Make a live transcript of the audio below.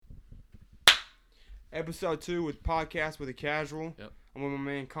Episode 2 with Podcast with a Casual. Yep. I'm with my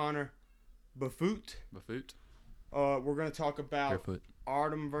man Connor Bafoot. We're going to talk about Barefoot.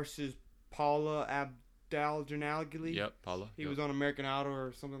 Artem versus Paula Abdul-Jalaili. Yep, Paula. He was on American Idol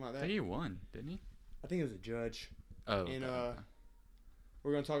or something like I that. think he won, didn't he? I think he was a judge. Oh, And okay.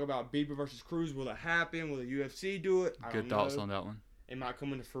 we're going to talk about Bieber versus Cruz. Will it happen? Will the UFC do it? I Good don't thoughts know. on that one. It might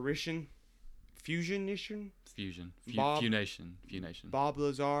come into fruition. Fusion? Fusion. Bob- Funation. Bob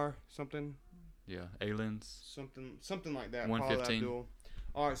Lazar, something. Yeah, aliens. Something like that. 115. Paula Abdul.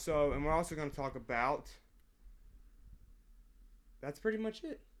 All right, so and we're also going to talk about. That's pretty much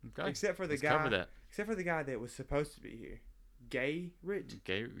it. Okay. Except for the Let's guy. cover that. Except for the guy that was supposed to be here, Garrett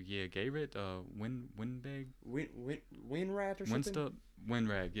Garrett. Winbag. Winrat or something. Winstup.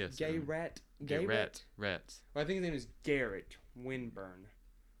 Winrag. Yes. Garrett. Rats. Well, I think his name is Garrett Winburn.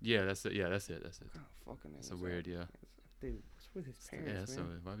 Yeah, that's it. Yeah, that's it. Oh, fucking. That's a weird. Yeah. Dude, what's with his parents, Yeah. man?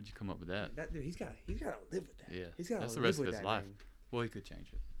 So why would you come up with that? That dude, he's got to live with that. Yeah. He's got to That's live the rest of with his that life. name. Well, he could change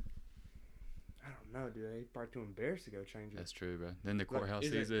it. I don't know, dude. He's probably too embarrassed to go change it. That's true, bro. Then the courthouse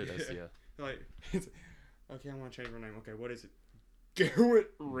is sees it- it. That's yeah. Like, okay, I want to change my name. Okay, what is it?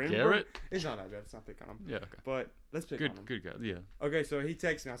 Garrett Renberg? Garrett? It's not that bad. It's not picking on him. Yeah. Okay. But let's pick on him. Good guy. Yeah. Okay, so he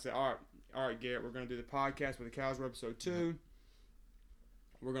texted me. I said, all right, Garrett, we're going to do the podcast with the Casual episode 2.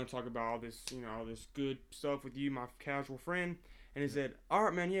 We're going to talk about all this, all this good stuff with you, my casual friend. And he said, all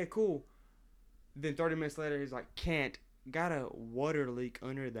right, man, yeah, cool. Then 30 minutes later, he's like, can't. Got a water leak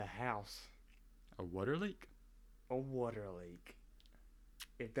under the house. A water leak? A water leak.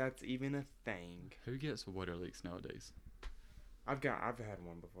 If that's even a thing. Who gets water leaks nowadays? I've had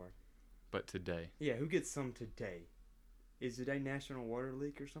one before. But today, Yeah, who gets some today? Is today National Water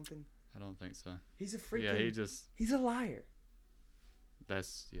Leak or something? I don't think so. He's a freaking. Yeah, He's a liar.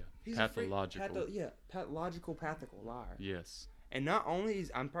 that's He's pathological. Pathological liar. Yes. And not only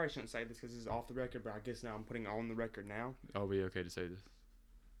is I probably shouldn't say this because this is off the record, but I guess now I'm putting it on the record now. Are we okay to say this?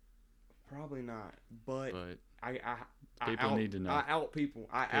 Probably not, but But I people need to know. I out people.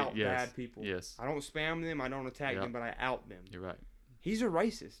 I out yes, bad people. yes. I don't spam them. I don't attack Yep. them, but I out them. You're right. He's a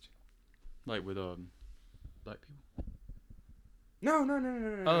racist. Like with black people. No.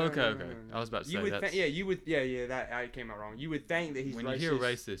 Oh, okay. I was about to say You would that's that I came out wrong. You would think that he's when racist. you hear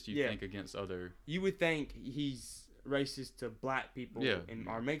racist, you Yeah. think against other. You would think he's racist to black people Yeah. and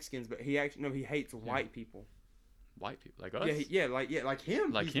our Mexicans, but he hates white people. White people like us. Like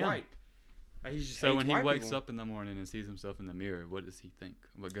him. Like he's him. white. Like, he just So hates when he white wakes people. up in the morning and sees himself in the mirror, what does he think?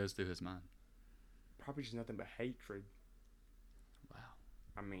 What goes through his mind? Probably just nothing but hatred. Wow.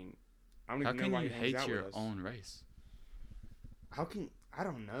 I mean, I don't How even know can why you he hangs hate out your with us. own race? How can I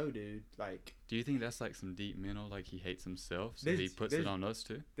don't know, dude. Like, Do you think that's like some deep mental, like he hates himself, so There's- he puts there's- it on us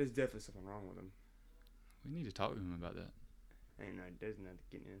too? there's definitely something wrong with him. We need to talk to him about that. There's nothing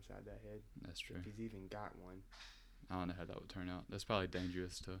getting inside that head. That's true. If he's even got one. I don't know how that would turn out. That's probably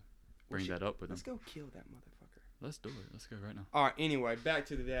dangerous to bring should- that up with him. Let's go kill that motherfucker. Let's do it. Let's go right now. All right. Anyway, back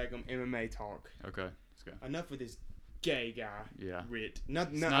to the daggum MMA talk. Okay, let's go. Enough with this gay guy. Yeah. Rit. It's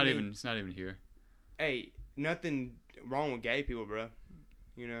Nothing. not even here. Hey, nothing wrong with gay people, bro.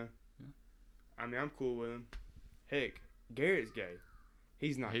 You know. Yeah. I mean, I'm cool with him. Heck, Garrett's gay.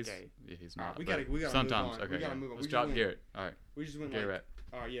 He's not gay. Yeah, he's All right, not. we but gotta move sometimes. on. Okay. We gotta yeah. move on. Let's We drop just went- Garrett. All right. We just went Garrett.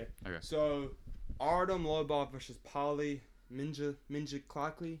 all right, yeah. Okay. So, Artem Lobov versus Polly Minja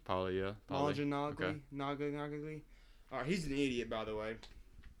Clockley. Polly, yeah. Polly. Okay. Nagli. All right, he's an idiot, by the way.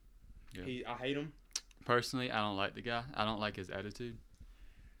 Yeah. I hate him. Personally, I don't like the guy. I don't like his attitude.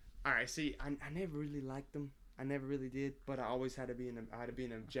 All right, see, I never really liked him. I never really did, but I always had to be an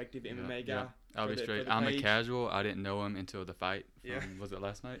objective MMA guy. Yeah. I'll for be the- straight. for the I'm a page. casual. I didn't know him until the fight. Yeah. Was it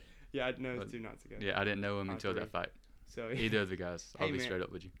last night? Yeah, I know But- it's 2 nights ago. Yeah, I didn't know him Oh, until 3. that fight. So Either of the guys. I'll Hey, be man. straight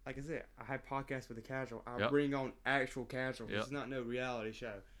up with you. like I said, I have podcasts with the casual. I Yep. bring on actual casual. Yep. This is not no reality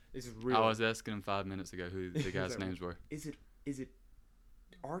show. This is real. I was asking him 5 minutes ago who the Is guys' that names were. Is it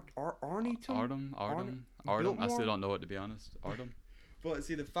Arnie? Artem. I Biltmore? still don't know what, to be honest. Artem. But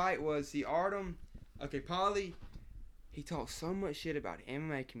see, the fight was Artem. Okay, Polly. He talked so much shit about the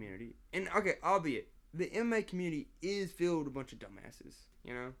MMA community, and okay, albeit the MMA community is filled with a bunch of dumbasses.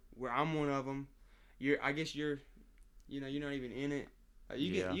 You know, where I'm one of them. I guess you're not even in it.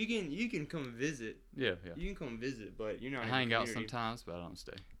 Yeah. You can come visit. Yeah. You can come visit, but you're not. I in the hang out community. sometimes, but I don't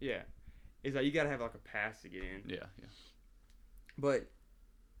stay. Yeah, it's like you gotta have like a pass to get in. Yeah. But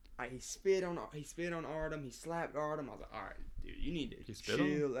he spit on Artem. He slapped Artem. I was like, all right, dude, you need to He spit on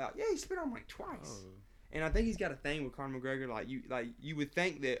chill out. Yeah, he spit on him like twice. Oh. And I think he's got a thing with Conor McGregor. Like you would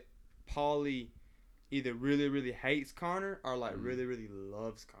think that Paulie either really really hates Conor or like really really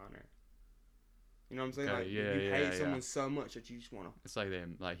loves Conor. You know what I'm saying? Okay, Like yeah, you hate yeah. someone so much that you just want to. It's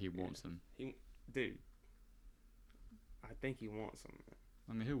like he wants him. dude, I think he wants some.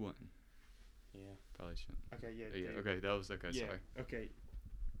 I mean, who wouldn't? Yeah. Probably shouldn't. Okay. Yeah. Yeah. dude. Okay. That was okay. Yeah. Sorry. Okay.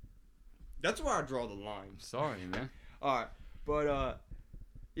 That's where I draw the line. Sorry, man. All right, but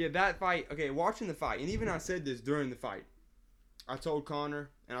yeah, that fight. Okay, watching the fight, and even I said this during the fight. I told Connor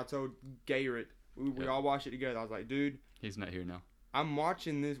and I told Garrett. We all watched it together. I was like, dude, He's not here now. I'm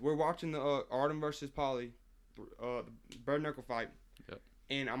watching this. We're watching the Artem versus Polly, the bare knuckle fight. Yep.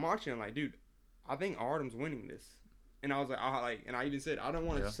 And I'm watching. I'm like, dude, I think Artem's winning this. And I was like, and I even said I don't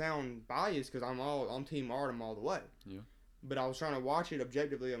want to Yeah. sound biased because I'm team Artem all the way. Yeah. But I was trying to watch it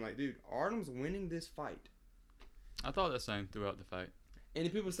objectively. I'm like, dude, Artem's winning this fight. I thought the same throughout the fight. And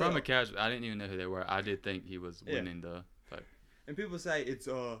if people say, From a casual, I didn't even know who they were. I did think he was winning the fight. and people say it's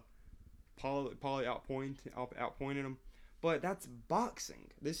Polly outpointed him, but that's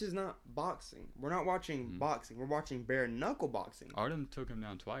boxing. This is not boxing. We're not watching boxing. We're watching bare knuckle boxing. Artem took him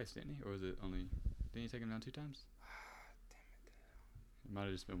down twice, didn't he? Or was it only? Didn't he take him down 2 times? It might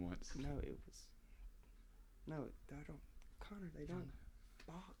have just been once. No, it was. No, I don't. Connor, they don't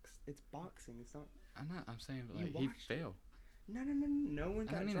box. It's boxing. It's not. I'm saying, but You like he watched fell. No. No one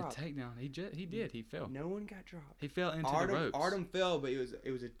I got don't mean dropped. a takedown. He did. He fell. No one got dropped. He fell into the ropes. Artem fell, but it was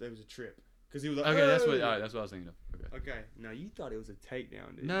a trip because he was like. Okay, that's what. "Hey!" All right, that's what I was thinking of. Okay. Okay, no, you thought it was a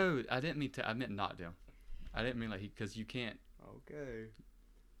takedown, dude. No, I didn't mean. I meant knockdown. I didn't mean like because you can't. Okay.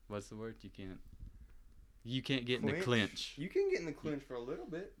 What's the word? You can't get in the clinch. You can get in the clinch for a little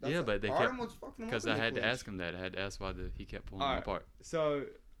bit. Yeah, but they Artem kept was fucking him because up I in the had to clinch. ask him that. I had to ask why he kept pulling him Alright. apart. So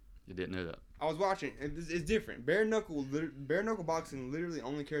You didn't know that. I was watching. It's different. Bare knuckle boxing literally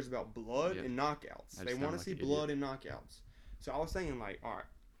only cares about blood Yeah. and knockouts. I They just want sound to like see an blood and knockouts. So I was thinking like, all right,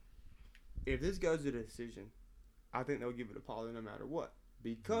 if this goes to the decision, I think they'll give it to Paulie no matter what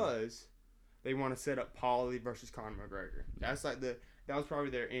because they want to set up Paulie versus Conor McGregor. That's like that was probably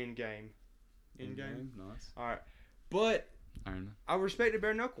their end game. End game. Nice. All right, but Iron Man. I respected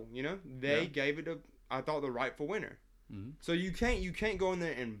bare knuckle. You know, they Yeah. gave it to I thought the rightful winner. Mm-hmm. So you can't go in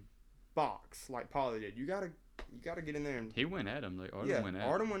there and box like Paulie did. You gotta get in there and He went at him. Like Artem yeah. went at him.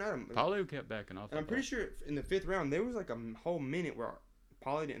 Artem went at him. Paulie kept backing off. And I'm pretty sure in the 5th round there was like a whole minute where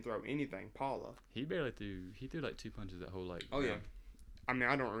Paulie didn't throw anything. Paula. He barely threw. He threw like 2 punches that whole like. Oh yeah. round. I mean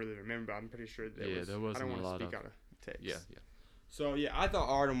I don't really remember. But I'm pretty sure there was. There I wasn't don't a want to lot speak of- out of text. Yeah. So yeah, I thought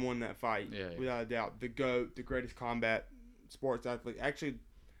Artem won that fight Yeah. without a doubt. The GOAT, the greatest combat sports athlete. Actually,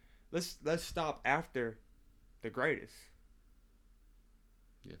 let's stop after the greatest.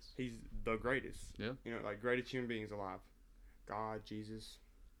 Yes. He's the greatest. Yeah. You know, like greatest human beings alive. God, Jesus,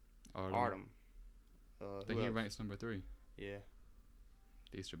 Artem. Artem. I Who think he else? ranks number 3. Yeah.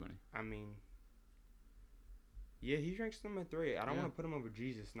 The Easter Bunny. I mean, yeah, he ranks number 3. I don't Yeah. want to put him over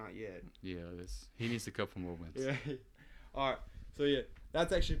Jesus, not yet. Yeah. He needs a couple more wins. Yeah. All right. So yeah,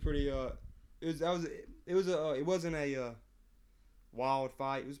 that's actually pretty. It wasn't a wild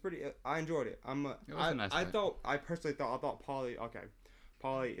fight. It was pretty. I enjoyed it. It was a nice I fight. thought. I personally thought Paulie. Okay,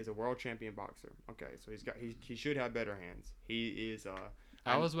 Paulie is a world champion boxer. Okay, so he should have better hands. He is.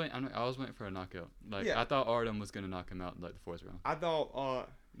 I was waiting for a knockout. Like Yeah. I thought Artem was gonna knock him out in like the 4th round. I thought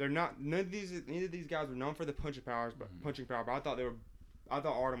they're not. Neither of these guys were known for the punching power. But I thought I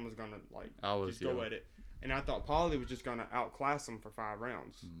thought Artem was gonna like just go at it. And I thought Paulie was just gonna outclass him for 5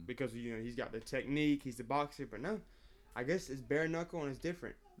 rounds because he's got the technique, he's the boxer. But no, I guess it's bare knuckle and it's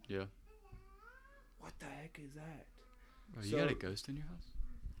different. Yeah. What the heck is that? Bro, you So- got a ghost in your house?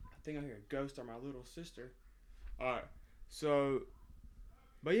 I think I hear a ghost or my little sister. Alright, so,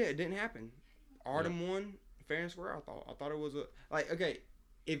 but yeah, it didn't happen. Artem won fair and square. I thought it was okay.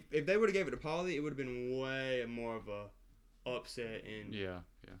 If they would have gave it to Paulie, it would have been way more of a upset. And Yeah.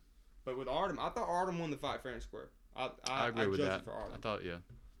 but with Artem, I thought Artem won the fight fair and square. I agree with judged that. it for Artem. I thought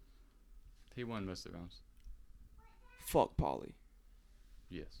he won most of the rounds. Fuck Paulie.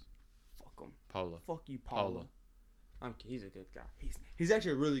 Yes. Fuck him. Paula. Fuck you, Paula. He's a good guy. He's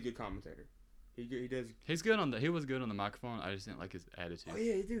actually a really good commentator. He does. He was good on the microphone. I just didn't like his attitude. Oh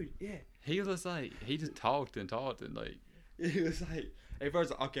yeah, dude. Yeah. He was like he just talked and like. He was like, at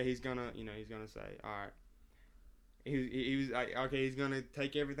first, okay, he's gonna say, all right. He was like, okay, he's gonna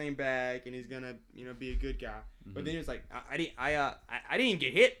take everything back and he's gonna be a good guy. But then he was like, I didn't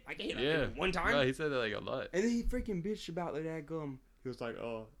get hit. I get hit like, one time. Yeah, he said that like a lot. And then he freaking bitched about the dadgum. He was like, to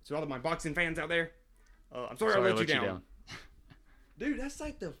all of my boxing fans out there, I'm sorry I let you down. Dude, that's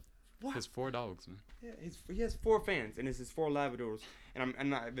like the what? His 4 dogs, man. Yeah, he has 4 fans and it's his 4 Labradors, and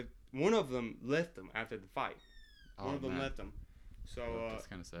one of them left him after the fight. One of them left him. So that's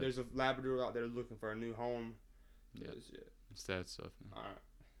kind of sad. there's a Labrador out there looking for a new home. Yeah. Sad stuff, man. All right,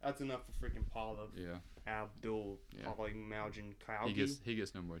 that's enough for freaking Paula. Yeah. Abdul Yeah. Polymalgin He Kalgi.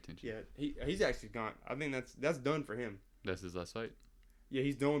 gets no more attention. Yeah, he's actually gone. I think that's done for him. That's his last fight. Yeah,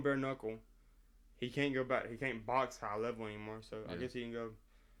 he's doing bare knuckle. He can't go back. He can't box high level anymore. So I Yeah. guess he can go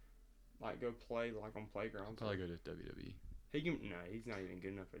play like on playgrounds. Probably go to WWE. He can. No, he's not even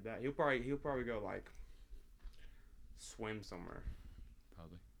good enough for that. He'll probably go like swim somewhere.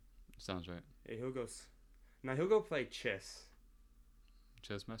 Probably. Sounds right. Yeah, he'll go play chess.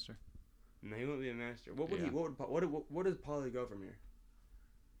 Chess master. No, he won't be a master. What would Yeah. he? What does Paulie go from here?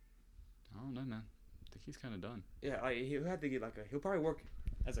 I don't know, man. I think he's kind of done. Yeah, like he'll have to get he'll probably work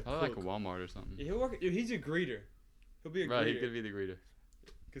as a Probably cook. like a Walmart or something. Yeah, he'll work. Dude, he's a greeter. He'll be a Right, he greeter. could be the greeter.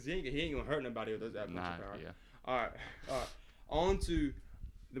 Cause he ain't gonna hurt nobody with that much Nah, power. yeah. All right. On to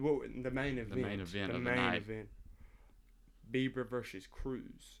the main event. The main event The of the main night. event. Bieber versus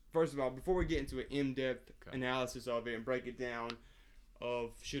Cruz. First of all, before we get into an in-depth Okay. analysis of it and break it down,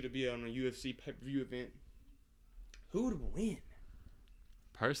 of should it be on a UFC pay-per-view event, who would win?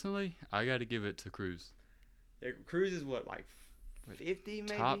 Personally, I got to give it to Cruz. Yeah, Cruz is what, like Wait, 50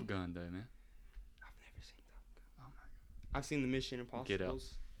 maybe? Top Gun, though, man. I've never seen Top Gun. Oh my I've seen the Mission Impossible. Get out.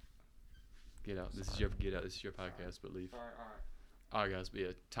 Get out. This is your podcast, but leave. All right. All right, guys. But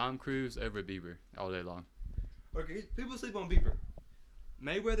yeah, Tom Cruise over Bieber all day long. Okay, people sleep on Bieber.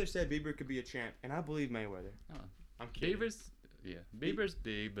 Mayweather said Bieber could be a champ, and I believe Mayweather. Oh. I'm kidding. Bieber's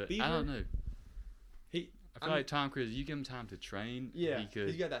big, but Bieber- I don't know. I feel I like Tom Cruise, you give him time to train. Yeah, he could.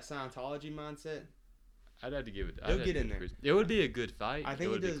 he's got that Scientology mindset. I'd have to give it. He'll I'd have get to in give there. Cruz. It would be a good fight. I think it he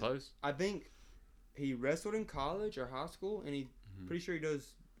would be does- close. I think he wrestled in college or high school, and Mhm. pretty sure he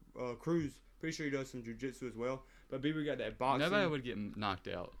does. Cruz, pretty sure he does some jujitsu as well. But Bieber got that boxing. Nobody would get knocked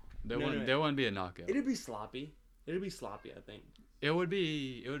out. There No, wouldn't. no. There wouldn't be a knockout. It'd be sloppy. I think. It would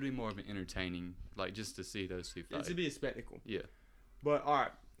be more of an entertaining, like just to see those two fight. It'd be a spectacle. Yeah. But all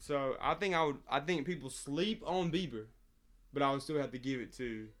right, so I think people sleep on Bieber, but I would still have to give it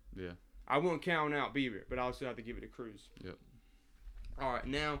to. Yeah. I won't count out Bieber, but I'll still have to give it to Cruz. Yep. All right,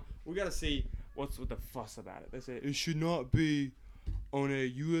 now we gotta see what's with the fuss about it. They say it should not be on a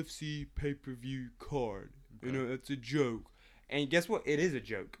UFC pay-per-view card. You Okay. know, that's a joke. And guess what? It is a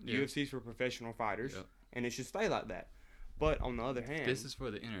joke. Yeah. UFC's for professional fighters, Yep. and it should stay like that. But on the other hand, This is for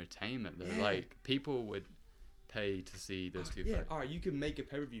the entertainment, though. Yeah. Like people would pay to see those two yeah. fight. All right, you can make a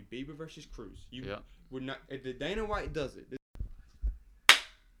pay-per-view Bieber versus Cruz. You Yeah. would not if the Dana White does it.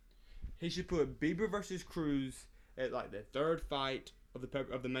 He should put Bieber versus Cruz at like the third fight of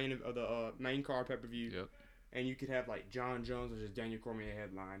the main card pay-per-view. Yep. And you could have like John Jones versus Daniel Cormier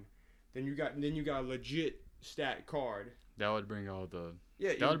headline. Then you got a legit stat card. That would bring all the.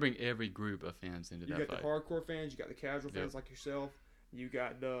 Yeah, That would bring every group of fans into you that got fight. the hardcore fans, you got the casual fans Yep. like yourself, you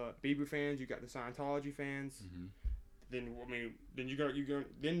got the Bieber fans, you got the Scientology fans. hmm Then then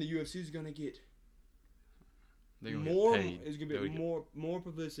then the UFC is gonna get They're gonna more. get paid. It's gonna They be would get- more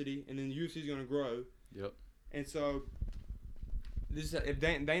publicity, and then the UFC is gonna grow. Yep. And so, if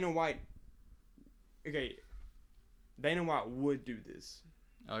Dana White, okay, Dana White would do this.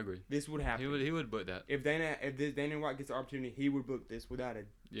 I agree. This would happen. He would book that. If Dana White gets the opportunity, he would book this without a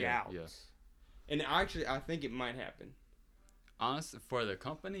Yeah. doubt. Yeah. And actually, I think it might happen. Honestly, for the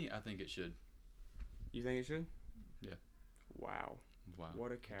company, I think it should. You think it should? Yeah. Wow. Wow.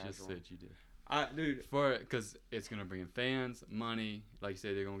 What a casual. Just said you did. Dude. Because it's gonna bring in fans, money. Like you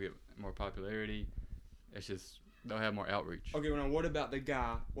said, they're gonna get more popularity. It's just they'll have more outreach. Okay, well, now what about the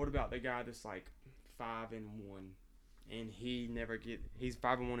guy? What about the guy that's like 5-1, and he's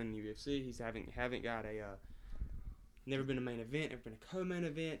 5-1 in the UFC. He's haven't got a never been a main event, never been a co-main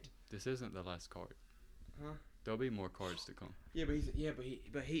event. This isn't the last card. Huh? There'll be more cards to come. Yeah, but he's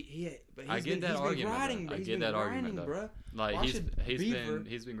I get that argument, grinding, though. I he's get been that argument, grinding, though. bruh. Like Why should Bieber-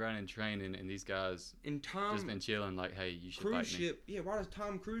 he's been grinding, training, and these guys And Tom just been chilling. Like, hey, you should Cruise fight me. Ship, yeah. Why does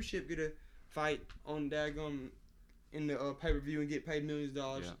Tom Cruise Ship get a fight on daggone in the pay-per-view and get paid millions of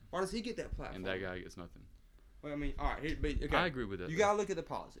dollars? Yeah. Why does he get that platform? And that guy gets nothing. Well, I mean, all right, but okay. I agree with that. You though. gotta look at the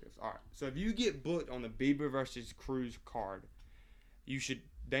positives. All right, so if you get booked on the Bieber versus Cruz card,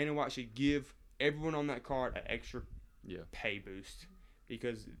 Dana White should give everyone on that card an extra Yeah. pay boost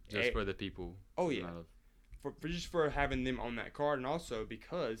because Just for the people. Oh, yeah. not of- for having them on that card, and also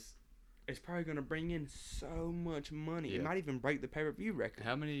because it's probably gonna bring in so much money. It Yeah. might even break the pay-per-view record.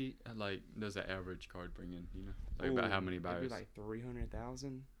 How many does the average card bring in? You know, like about how many Maybe buyers? like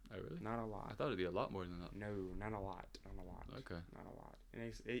 300,000. Oh, really? Not a I lot. thought it'd be a lot more than that. No, not a lot. Not a lot. Okay. Not a lot.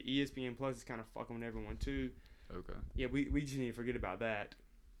 And ESPN Plus is kind of fucking with everyone too. Okay. Yeah, we just need to forget about that.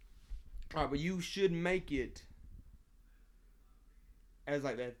 All right, but you should make it as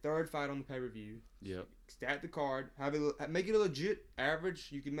like that third fight on the pay-per-view. Yep. Stat the card. Make it a legit average.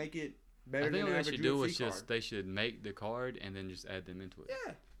 You can make it Better I think than what the they average should do UFC is just card. they should make the card and then just add them into it.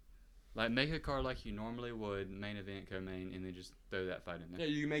 Yeah. Like make a card like you normally would, main event, co-main, and then just throw that fight in there.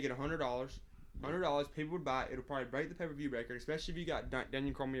 Yeah, you can make it $100. $100, people would buy it. It'll probably break the pay-per-view record, especially if you got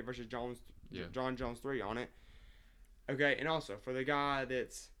Daniel Cormier versus John Jones 3 on it. Okay, and also for the guy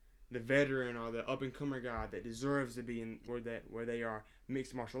that's the veteran or the up-and-comer guy that deserves to be in where they are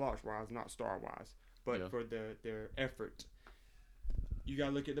mixed martial arts wise, not star wise, but for their effort, you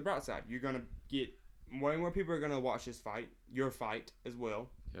gotta look at the bright side. You're gonna get way more people are gonna watch this fight, your fight as well.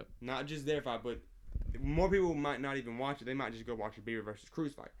 Yep. Not just their fight, but more people might not even watch it. They might just go watch the Beaver versus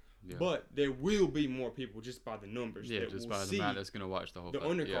Cruz fight. Yeah. But there will be more people just by the numbers. Yeah, that just will by the see amount that's gonna watch the whole the fight.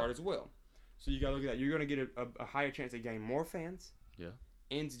 undercard as well. So you gotta look at that. You're gonna get a higher chance of getting more fans. Yeah.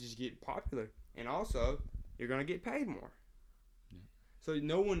 And to just get popular, and also you're gonna get paid more. Yeah. So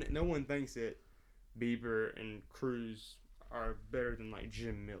no one thinks that Bieber and Cruz are better than like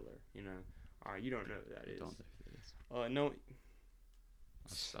Jim Miller. You know, all right, you don't know who that is. Don't know who that is. No.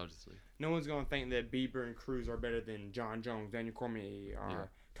 I'll just leave. No one's gonna think that Bieber and Cruz are better than John Jones, Daniel Cormier, or Yeah.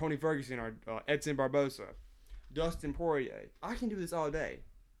 Tony Ferguson, or Edson Barbosa, Dustin Poirier. I can do this all day.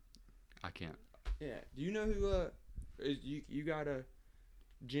 I can't. Yeah. Do you know who you got a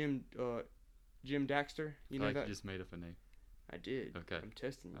Jim Daxter? You know Like that? you just made up a name. I did. Okay. I'm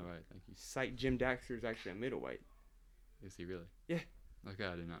testing you. All right, thank you. Psych, Jim Daxter is actually a middleweight. Is he really? Yeah. Okay,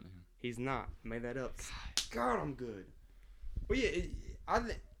 I did not know him. He's not. I made that up. God, I'm good. But yeah,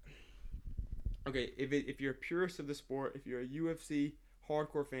 okay, if you're a purist of the sport, if you're a UFC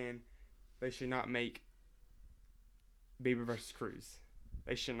hardcore fan, they should not make Bieber versus Cruz.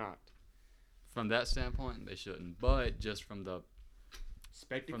 They should not. From that standpoint, they shouldn't. But just from the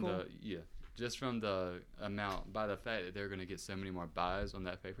Spectacle. just from the amount, by the fact that they're gonna get so many more buys on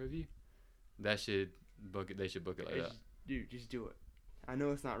that pay-per-view, that should book it. They should book it like that. Dude, just do it. I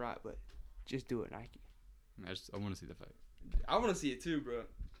know it's not right, but just do it, Nike. I want to see the fight. I want to see it too, bro.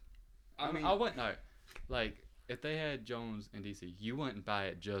 I mean, I wouldn't know. Like if they had Jones and DC, you wouldn't buy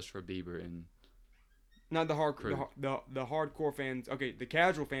it just for Bieber and not the Cruz. the hardcore fans. Okay, the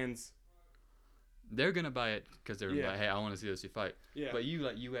casual fans. They're gonna buy it because they're Yeah. like, hey, I want to see this fight. Yeah. But you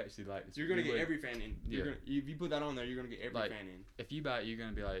actually like this. You're gonna You get would- every fan in. Yeah. If you put that on there, you're gonna get every Like, fan in. If you buy it, you're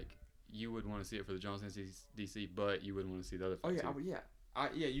gonna be like, you would want to see it for the Jones and DC, but you wouldn't want to see the other Oh fight yeah, too.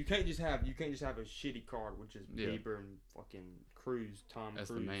 yeah. You can't just have a shitty card which is Yeah. Bieber and fucking Cruz, That's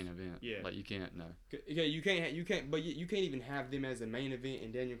Cruz. the main event. Yeah. Like you can't no. Okay, you can't even have them as the main event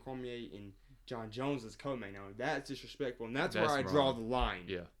and Daniel Cormier and John Jones as co-main. Now that's disrespectful, and that's where I draw wrong. the line.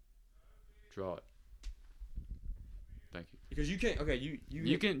 Yeah. Draw it. Thank you. Because you can't. Okay,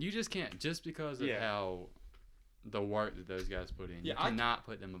 You just can't just because of Yeah. how the work that those guys put in. Yeah, you cannot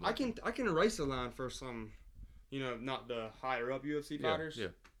put them above. I can erase a line for some, not the higher up UFC Yeah, fighters. yeah.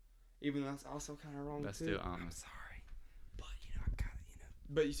 Even though that's also kind of wrong That's too. still I'm sorry, but I gotta.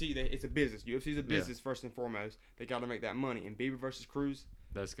 But you see, it's a business. UFC's a business first and foremost. They got to make that money. And Bieber versus Cruz,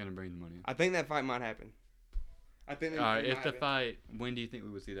 That's gonna bring the money in. I think that fight might happen. I think. All right. If the fight, when do you think we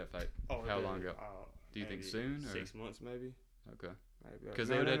would see that fight? Oh, how yeah, long ago? Do you think maybe soon? Or? 6 months, maybe. Okay. Maybe. Because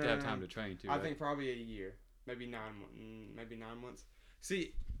they would have to have time to train too. I right? think probably a year, maybe 9 months. Maybe 9 months.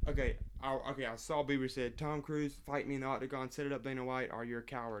 See, okay, I saw Bieber said, "Tom Cruise, fight me in the octagon, set it up, Dana White, or you're a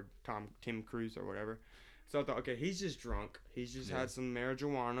coward, Tim Cruise or whatever." So I thought, okay, he's just drunk. He's just had some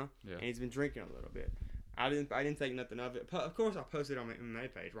marijuana, Yeah. and he's been drinking a little bit. I didn't think nothing of it. Of course, I posted it on my MMA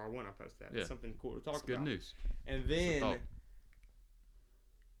page. Why wouldn't I post that? Yeah. It's something cool to talk It's about. good news. And It's a then thought.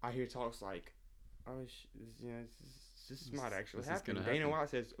 I hear talks like, "Oh, this might actually this is happen." gonna Dana happen. White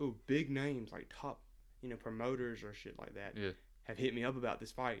says, "Oh, big names like top, promoters or shit like that Yeah. have hit me up about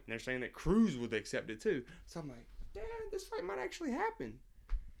this fight, and they're saying that Cruz would accept it too." So I'm like, "Yeah, this fight might actually happen."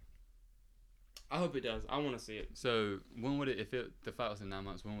 I hope it does. I want to see it. So when would it? If the fight was in 9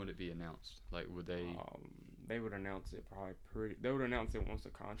 months, when would it be announced? Like, would they? They would announce it probably They would announce it once the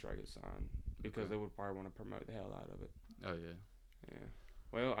contract is signed because Okay. they would probably want to promote the hell out of it. Oh yeah. Yeah.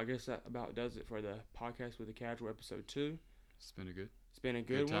 Well, I guess that about does it for the podcast with the casual episode 2. It's been a good. It's been a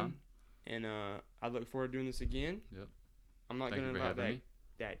good time. one, and I look forward to doing this again. Yep. I'm not Thank gonna you for invite having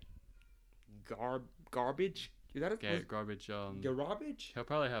that me. garbage. Is that a Garbage. garbage? He'll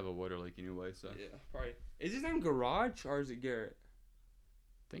probably have a water leak anyway. So Yeah, probably. Is his name Garage or is it Garrett?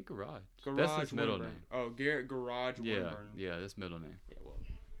 think Garage. Garage. That's his middle Winburn. name. Oh, Garrett Garage. Yeah. Winburn. Yeah. That's middle name. Yeah. Well.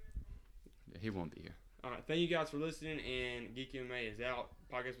 Yeah, he won't be here. All right. Thank you guys for listening. And Geek MMA is out.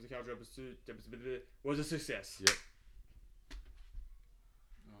 Podcast with the Couch episode was a success. Yep.